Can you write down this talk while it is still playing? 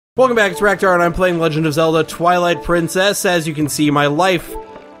Welcome back, it's Raktar, and I'm playing Legend of Zelda Twilight Princess. As you can see, my life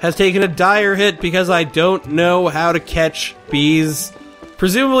has taken a dire hit because I don't know how to catch bees.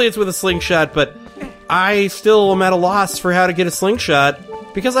 Presumably it's with a slingshot, but I still am at a loss for how to get a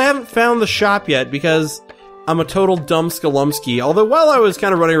slingshot because I haven't found the shop yet because I'm a total dumb skalumsky. Although while I was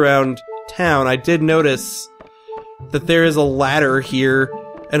kind of running around town, I did notice that there is a ladder here,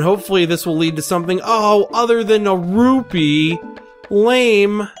 and hopefully this will lead to something, other than a rupee.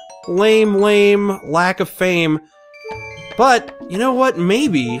 Lame, lack of fame. But, you know what,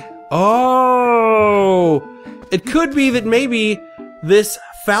 maybe. It could be that maybe this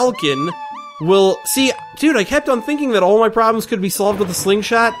falcon will... See, dude, I kept on thinking that all my problems could be solved with a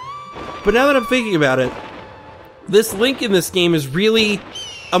slingshot, but now that I'm thinking about it, this Link in this game is really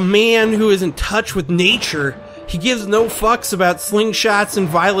a man who is in touch with nature. He gives no fucks about slingshots and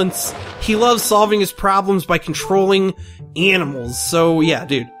violence. He loves solving his problems by controlling animals. So yeah,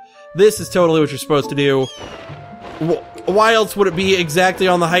 dude, this is totally what you're supposed to do. Why else would it be exactly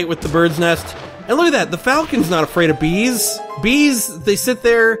on the height with the bird's nest? And look at that, the falcon's not afraid of bees. Bees, they sit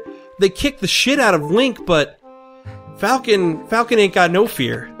there, they kick the shit out of Link, but Falcon ain't got no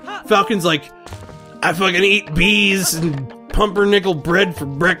fear. Falcon's like, I fucking eat bees and pumpernickel bread for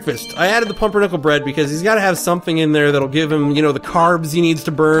breakfast. I added the pumpernickel bread because he's got to have something in there that'll give him, you know, the carbs he needs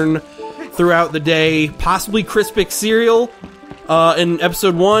to burn throughout the day. Possibly Crispix cereal. In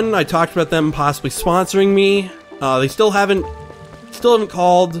episode 1, I talked about them possibly sponsoring me. They still haven't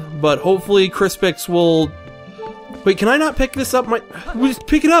called, but hopefully Crispix will... Wait, can I not pick this up? We just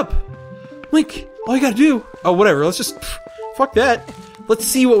pick it up! Link, all you gotta do... Oh, whatever, let's just... Fuck that. Let's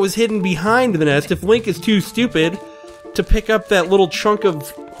see what was hidden behind the nest. If Link is too stupid to pick up that little chunk of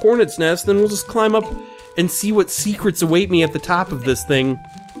hornet's nest, then we'll just climb up and see what secrets await me at the top of this thing.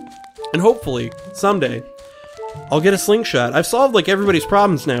 And hopefully, someday, I'll get a slingshot. I've solved, like, everybody's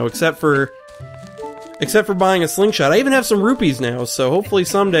problems now, except for buying a slingshot. I even have some rupees now, so hopefully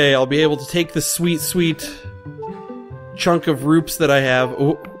someday I'll be able to take this sweet, sweet chunk of rupes that I have.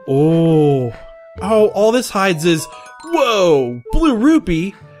 Oh, all this hides is, whoa, blue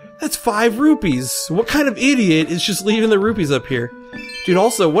rupee? That's 5 rupees. What kind of idiot is just leaving the rupees up here? Dude,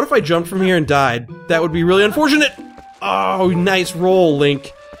 also, what if I jumped from here and died? That would be really unfortunate. Oh, nice roll,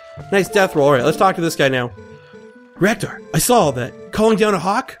 Link. Nice death roll. Alright, let's talk to this guy now. Raktar, I saw all that. Calling down a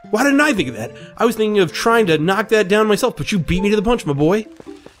hawk? Why didn't I think of that? I was thinking of trying to knock that down myself, but you beat me to the punch, my boy.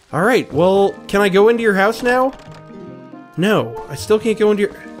 Alright, well, can I go into your house now? No, I still can't go into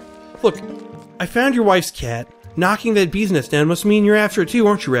your... Look, I found your wife's cat. Knocking that bee's nest down must mean you're after it too,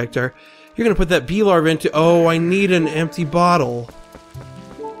 aren't you, Raktar? You're gonna put that bee larva into... Oh, I need an empty bottle.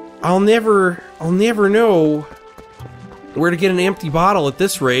 I'll never know where to get an empty bottle at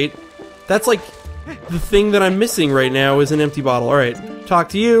this rate. That's like the thing that I'm missing right now is an empty bottle. Alright, talk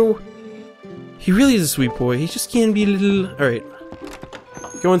to you. He really is a sweet boy. He just can be a little... Alright.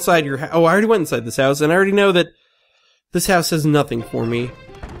 Go inside your house. Oh, I already went inside this house, and I already know that this house has nothing for me.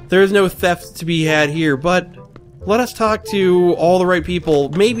 There is no theft to be had here, but... Let us talk to all the right people.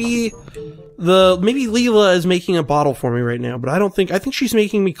 Maybe Leela is making a bottle for me right now, but I think she's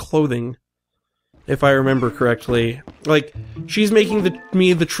making me clothing. If I remember correctly. Like, she's making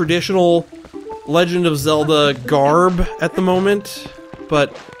me the traditional Legend of Zelda garb at the moment,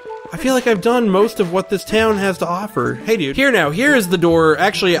 but I feel like I've done most of what this town has to offer. Hey dude, here is the door.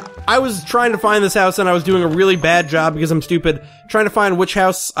 Actually, I was trying to find this house and I was doing a really bad job because I'm stupid, trying to find which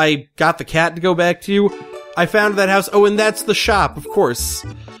house I got the cat to go back to. I found that house. Oh, and that's the shop, of course.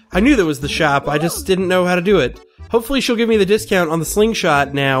 I knew that was the shop, I just didn't know how to do it. Hopefully she'll give me the discount on the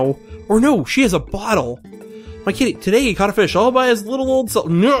slingshot now. Or no, she has a bottle. My kitty, today he caught a fish all by his little old self.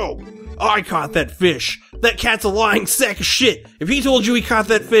 No! I caught that fish. That cat's a lying sack of shit. If he told you he caught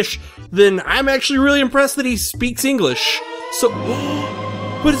that fish, then I'm actually really impressed that he speaks English. So,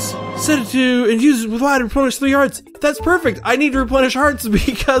 but it's set it to and use it with wide to replenish 3 hearts. That's perfect. I need to replenish hearts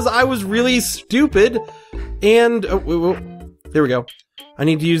because I was really stupid. And, there we go. I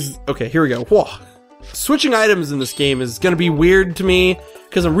need to use, okay, here we go. Whoa. Switching items in this game is gonna be weird to me,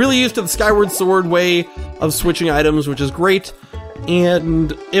 because I'm really used to the Skyward Sword way of switching items, which is great.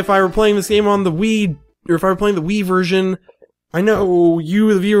 And if I were playing this game on the Wii, or if I were playing the Wii version, I know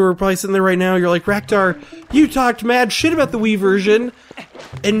you, the viewer, are probably sitting there right now, you're like, Raktar, you talked mad shit about the Wii version,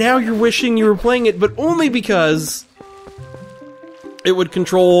 and now you're wishing you were playing it, but only because it would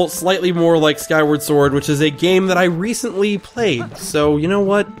control slightly more like Skyward Sword, which is a game that I recently played. So, you know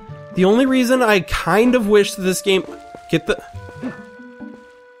what? The only reason I kind of wish that this game...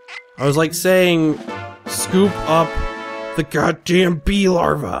 I was like saying, scoop up the goddamn bee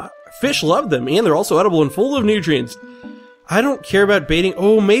larva. Fish love them, and they're also edible and full of nutrients. I don't care about baiting.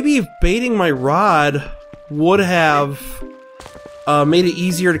 Oh, maybe if baiting my rod would have made it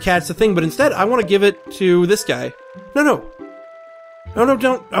easier to catch the thing, but instead I want to give it to this guy. No, no. No, no,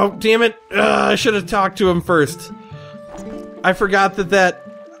 don't. Oh, damn it. I should have talked to him first. I forgot that...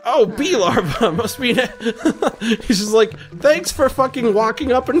 Oh, bee larva must be... He's just like, thanks for fucking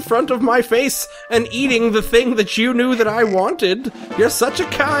walking up in front of my face and eating the thing that you knew that I wanted. You're such a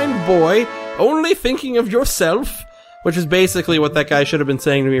kind boy, only thinking of yourself. Which is basically what that guy should have been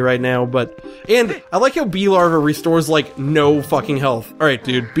saying to me right now, but... And I like how bee larva restores, like, no fucking health. Alright,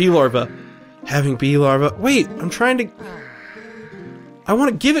 dude, bee larva. Having bee larva... Wait, I'm trying to... I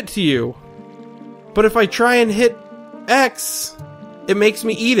want to give it to you. But if I try and hit X... It makes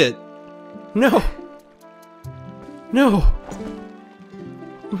me eat it. No. No.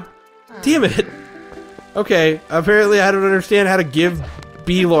 Damn it. Okay, apparently I don't understand how to give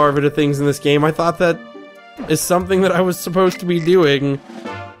bee larvae to things in this game. I thought that is something that I was supposed to be doing,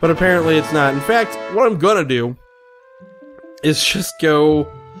 but apparently it's not. In fact, what I'm gonna do is just go...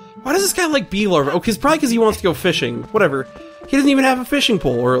 Why does this guy like bee larvae? Oh, probably because he wants to go fishing. Whatever. He doesn't even have a fishing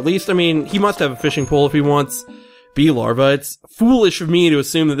pole, or at least, I mean, he must have a fishing pole if he wants... bee larva. It's foolish of me to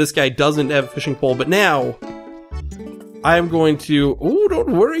assume that this guy doesn't have a fishing pole, but now I am going to... Oh,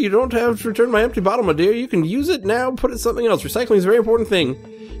 don't worry, you don't have to return my empty bottle, my dear. You can use it now, put it in something else. Recycling is a very important thing.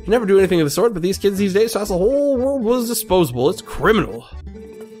 You never do anything of the sort, but these kids these days thought the whole world was disposable. It's criminal.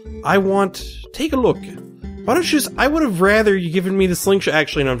 I want... Take a look. Why don't you just... I would have rather you given me the slingshot...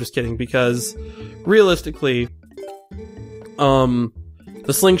 Actually, no, I'm just kidding, because realistically,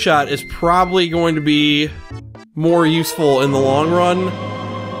 the slingshot is probably going to be more useful in the long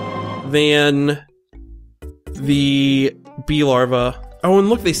run than the bee larva. Oh, and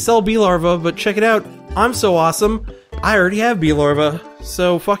look, they sell bee larva, but check it out. I'm so awesome. I already have bee larva.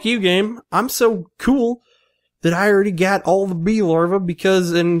 So fuck you, game. I'm so cool that I already got all the bee larva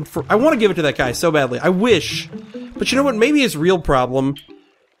because I want to give it to that guy so badly. I wish. But you know what? Maybe his real problem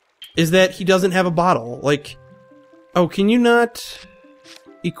is that he doesn't have a bottle. Like, oh, can you not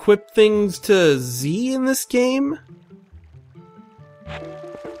equip things to Z in this game?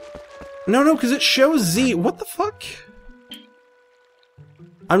 No, because it shows Z. What the fuck?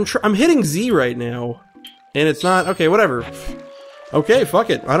 I'm hitting Z right now, and it's not... Okay, whatever. Okay, fuck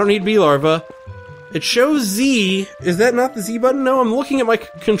it. I don't need bee larva. It shows Z. Is that not the Z button? No, I'm looking at my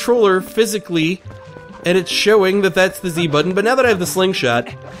controller physically, and it's showing that that's the Z button, but now that I have the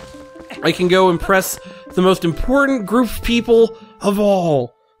slingshot, I can go and press the most important group of people of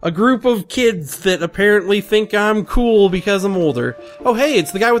all. A group of kids that apparently think I'm cool because I'm older. Oh hey,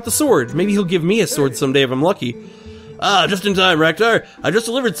 it's the guy with the sword. Maybe he'll give me a sword someday if I'm lucky. Ah, just in time, Raktar. I just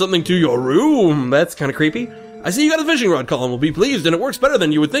delivered something to your room. That's kind of creepy. I see you got a fishing rod. Colin will be pleased, and it works better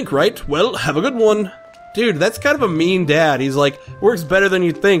than you would think, right? Well, have a good one. Dude, that's kind of a mean dad. He's like, works better than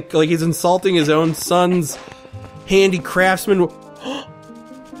you think. Like, he's insulting his own son's handy craftsman.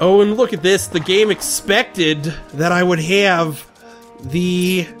 Oh, and look at this. The game expected that I would have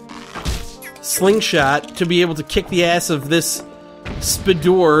the slingshot to be able to kick the ass of this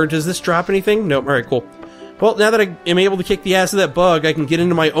Spidor. Does this drop anything? Nope. Alright, cool. Well, now that I am able to kick the ass of that bug, I can get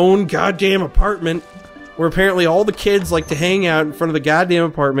into my own goddamn apartment, where apparently all the kids like to hang out in front of the goddamn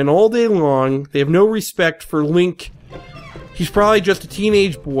apartment all day long. They have no respect for Link. He's probably just a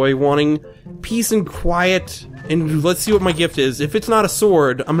teenage boy wanting peace and quiet. And let's see what my gift is. If it's not a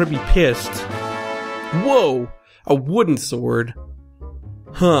sword, I'm gonna be pissed. Whoa! A wooden sword.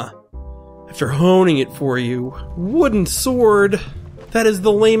 Huh. After honing it for you. Wooden sword. That is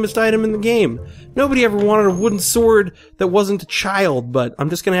the lamest item in the game. Nobody ever wanted a wooden sword that wasn't a child, but I'm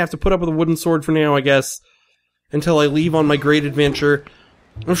just gonna have to put up with a wooden sword for now, I guess. Until I leave on my great adventure.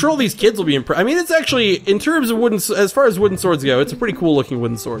 I'm sure all these kids will be impressed. I mean, it's actually, in terms of as far as wooden swords go, it's a pretty cool looking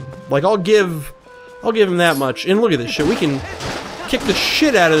wooden sword. Like, I'll give him that much. And look at this shit, we can kick the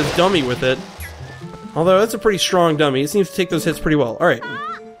shit out of this dummy with it. Although, that's a pretty strong dummy. It seems to take those hits pretty well. Alright.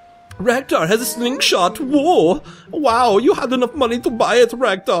 Raktar has a slingshot. Whoa! Wow, you had enough money to buy it,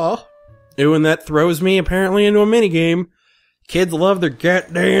 Raktar. Ooh, and that throws me, apparently, into a minigame. Kids love their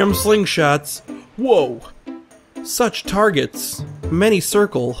goddamn slingshots. Whoa. Such targets. Many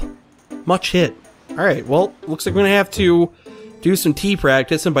circle. Much hit. Alright, well, looks like we're gonna have to do some tea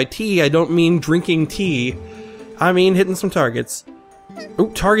practice, and by tea, I don't mean drinking tea. I mean hitting some targets. Oh,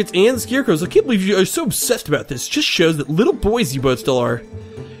 targets and scarecrows. I can't believe you are so obsessed about this. Just shows that little boys you both still are.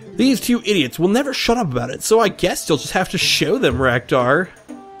 These two idiots will never shut up about it, so I guess you'll just have to show them, Raktar.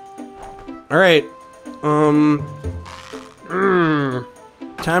 Alright.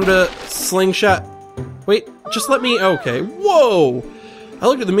 Time to slingshot. Wait, just let me... Okay. Whoa! I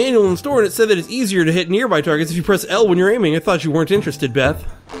looked at the manual in the store and it said that it's easier to hit nearby targets if you press L when you're aiming. I thought you weren't interested, Beth.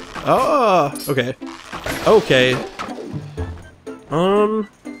 Oh, okay. Okay.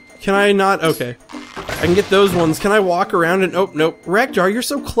 Can I not? Okay. I can get those ones. Can I walk around and... Oh, nope. Raktar, you're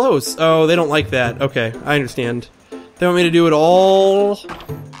so close. Oh, they don't like that. Okay, I understand. They want me to do it all...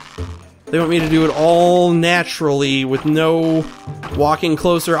 They want me to do it all naturally with no walking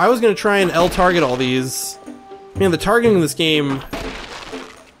closer. I was going to try and L-target all these. Man, the targeting in this game...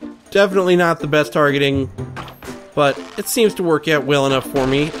 Definitely not the best targeting, but it seems to work out well enough for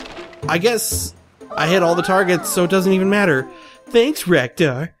me. I guess I hit all the targets, so it doesn't even matter. Thanks,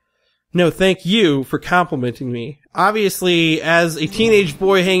 Raktar. No, thank you for complimenting me. Obviously, as a teenage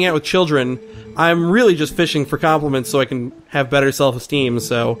boy hanging out with children, I'm really just fishing for compliments so I can have better self-esteem,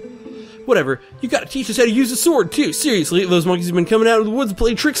 so... Whatever. You gotta teach us how to use a sword, too. Seriously, those monkeys have been coming out of the woods to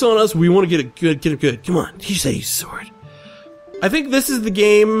play tricks on us. We want to get it good. Come on, teach us how to use a sword. I think this is the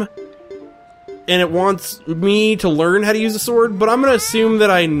game, and it wants me to learn how to use a sword, but I'm gonna assume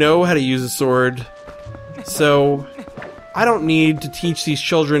that I know how to use a sword. So... I don't need to teach these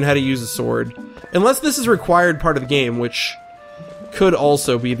children how to use a sword. Unless this is a required part of the game, which could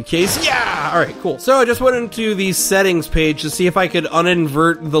also be the case. Yeah! Alright, cool. So I just went into the settings page to see if I could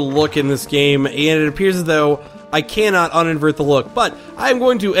uninvert the look in this game, and it appears as though I cannot uninvert the look. But I'm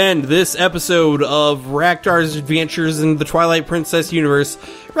going to end this episode of Raktar's Adventures in the Twilight Princess universe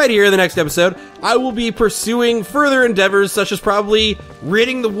right here in the next episode. I will be pursuing further endeavors, such as probably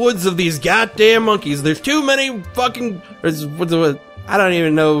ridding the woods of these goddamn monkeys. There's too many fucking... I don't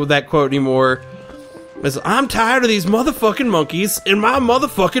even know that quote anymore. I'm tired of these motherfucking monkeys in my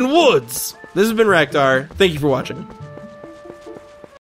motherfucking woods. This has been Raktar. Thank you for watching.